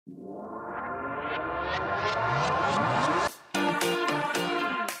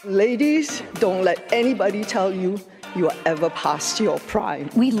Ladies, don't let anybody tell you you are ever past your prime.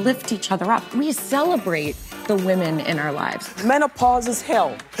 We lift each other up. We celebrate the women in our lives. Menopause is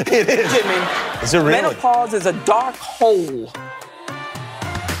hell. It is. Jimmy. Is it really? Menopause is a dark hole.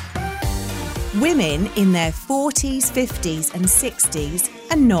 Women in their 40s, 50s and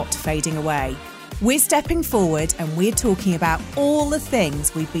 60s are not fading away. We're stepping forward and we're talking about all the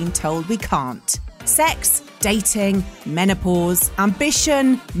things we've been told we can't. Sex, dating, menopause,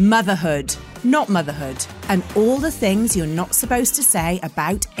 ambition, motherhood, not motherhood, and all the things you're not supposed to say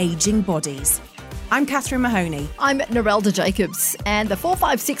about ageing bodies. I'm Catherine Mahoney. I'm Narelda Jacobs, and the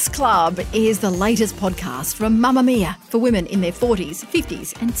 456 Club is the latest podcast from Mamamia for women in their 40s,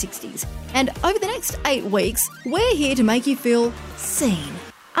 50s and 60s. And over the next 8 weeks, we're here to make you feel seen,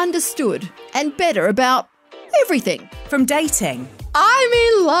 understood and better about everything. From dating, I'm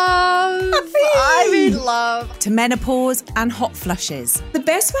in love. I'm in love. to menopause and hot flushes. The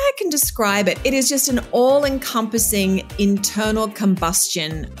best way I can describe it, it is just an all-encompassing internal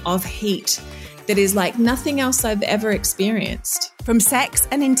combustion of heat that is like nothing else I've ever experienced. From sex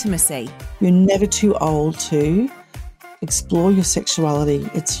and intimacy. You're never too old to explore your sexuality.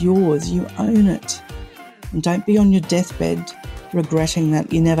 It's yours. You own it. And don't be on your deathbed regretting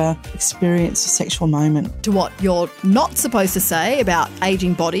that you never experienced a sexual moment. To what you're not supposed to say about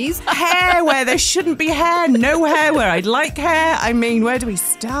ageing bodies. Hair where there shouldn't be hair, no hair where I'd like hair. I mean, where do we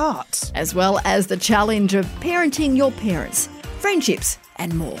start? As well as the challenge of parenting your parents, friendships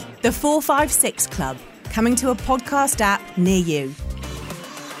and more. The 456 Club, coming to a podcast app near you.